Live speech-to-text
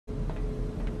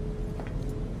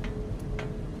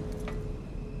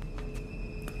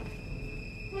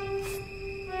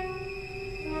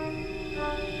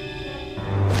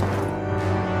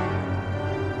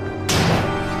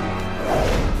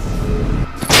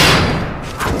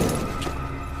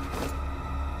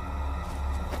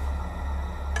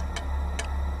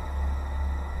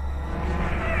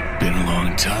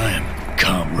on time,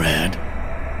 comrade.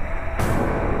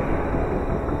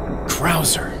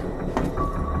 Krauser.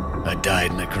 I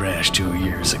died in a crash 2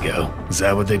 years ago. Is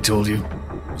that what they told you?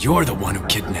 You're the one who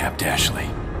kidnapped Ashley.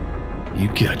 You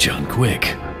catch on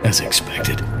quick, as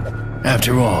expected.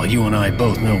 After all, you and I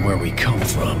both know where we come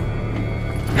from.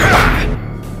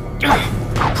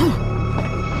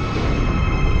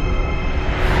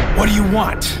 What do you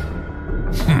want?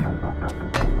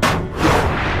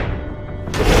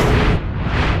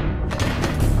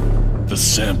 The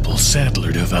sample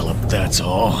Sadler developed, that's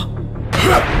all.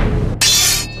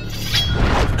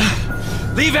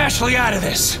 Leave Ashley out of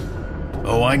this!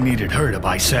 Oh, I needed her to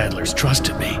buy Sadler's trust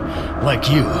in me. Like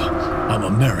you, I'm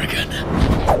American.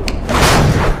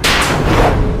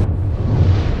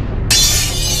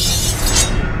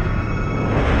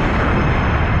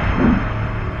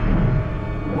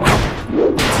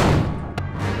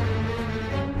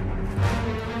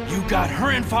 You got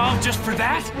her involved just for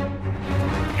that?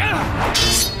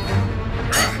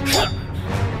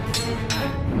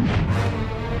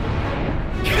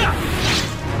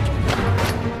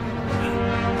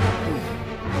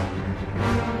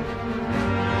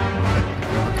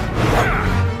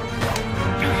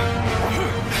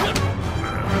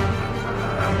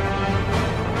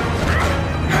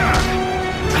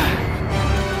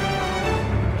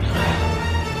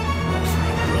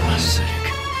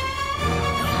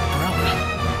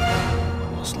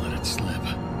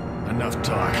 Enough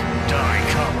talk. Die,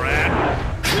 comrade!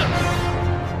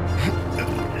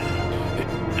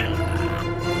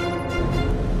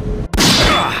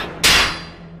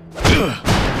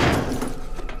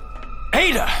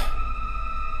 Ada!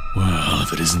 Well,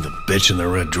 if it isn't the bitch in the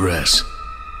red dress.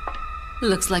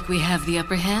 Looks like we have the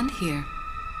upper hand here.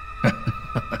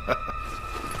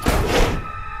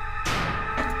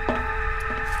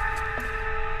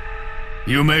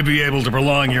 You may be able to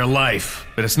prolong your life,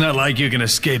 but it's not like you can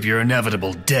escape your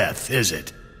inevitable death, is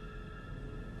it?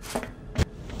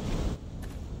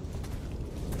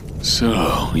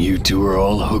 So, you two are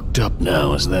all hooked up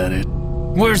now, is that it?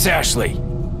 Where's Ashley?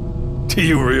 Do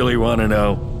you really want to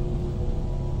know?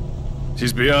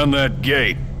 She's beyond that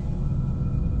gate.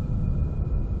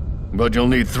 But you'll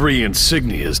need 3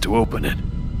 insignias to open it.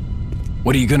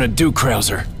 What are you gonna do,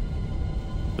 Krauser?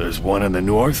 There's one in the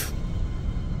north,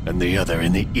 and the other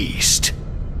in the east.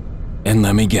 And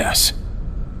let me guess,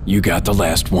 you got the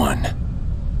last one.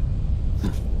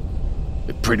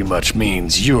 It pretty much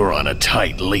means you're on a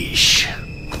tight leash.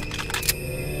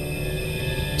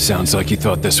 Sounds like you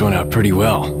thought this one out pretty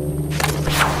well.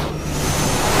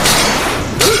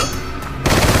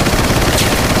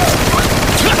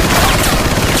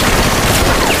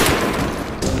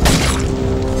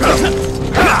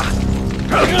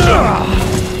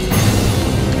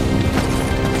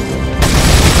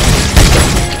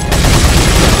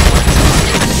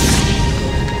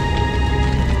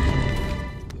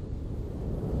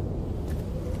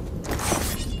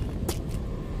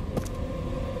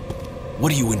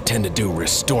 What do you intend to do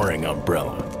restoring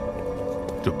Umbrella?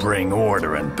 To bring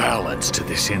order and balance to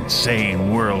this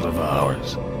insane world of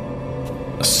ours.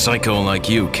 A psycho like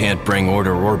you can't bring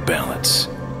order or balance.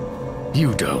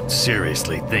 You don't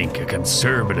seriously think a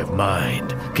conservative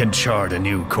mind can chart a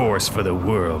new course for the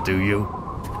world, do you?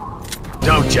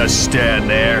 Don't just stand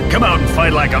there. Come out and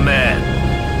fight like a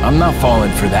man. I'm not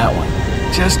falling for that one.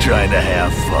 Just trying to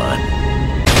have fun.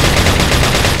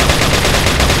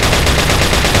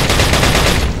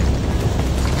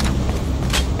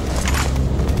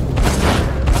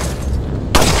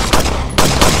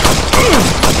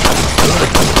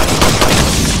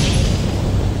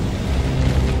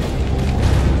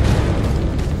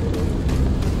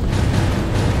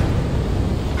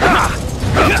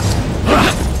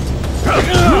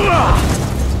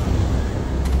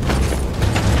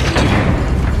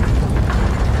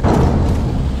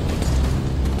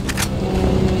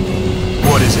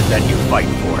 What is it that you fight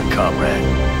for, comrade?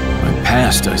 My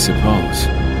past, I suppose.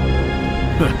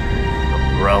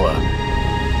 Umbrella.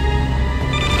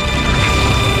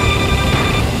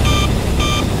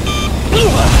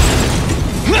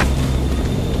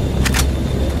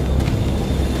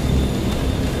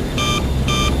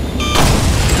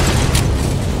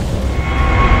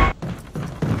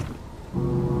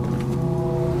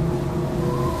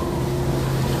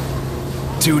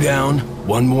 Two down,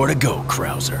 one more to go,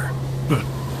 Krauser.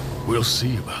 We'll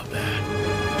see about that.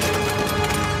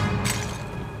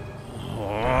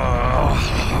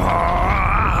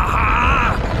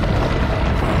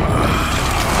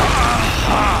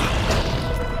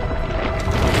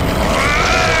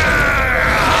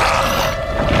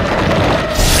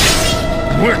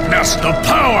 Witness the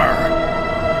power!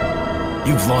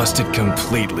 You've lost it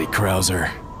completely,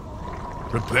 Krauser.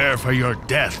 Prepare for your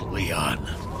death, Leon.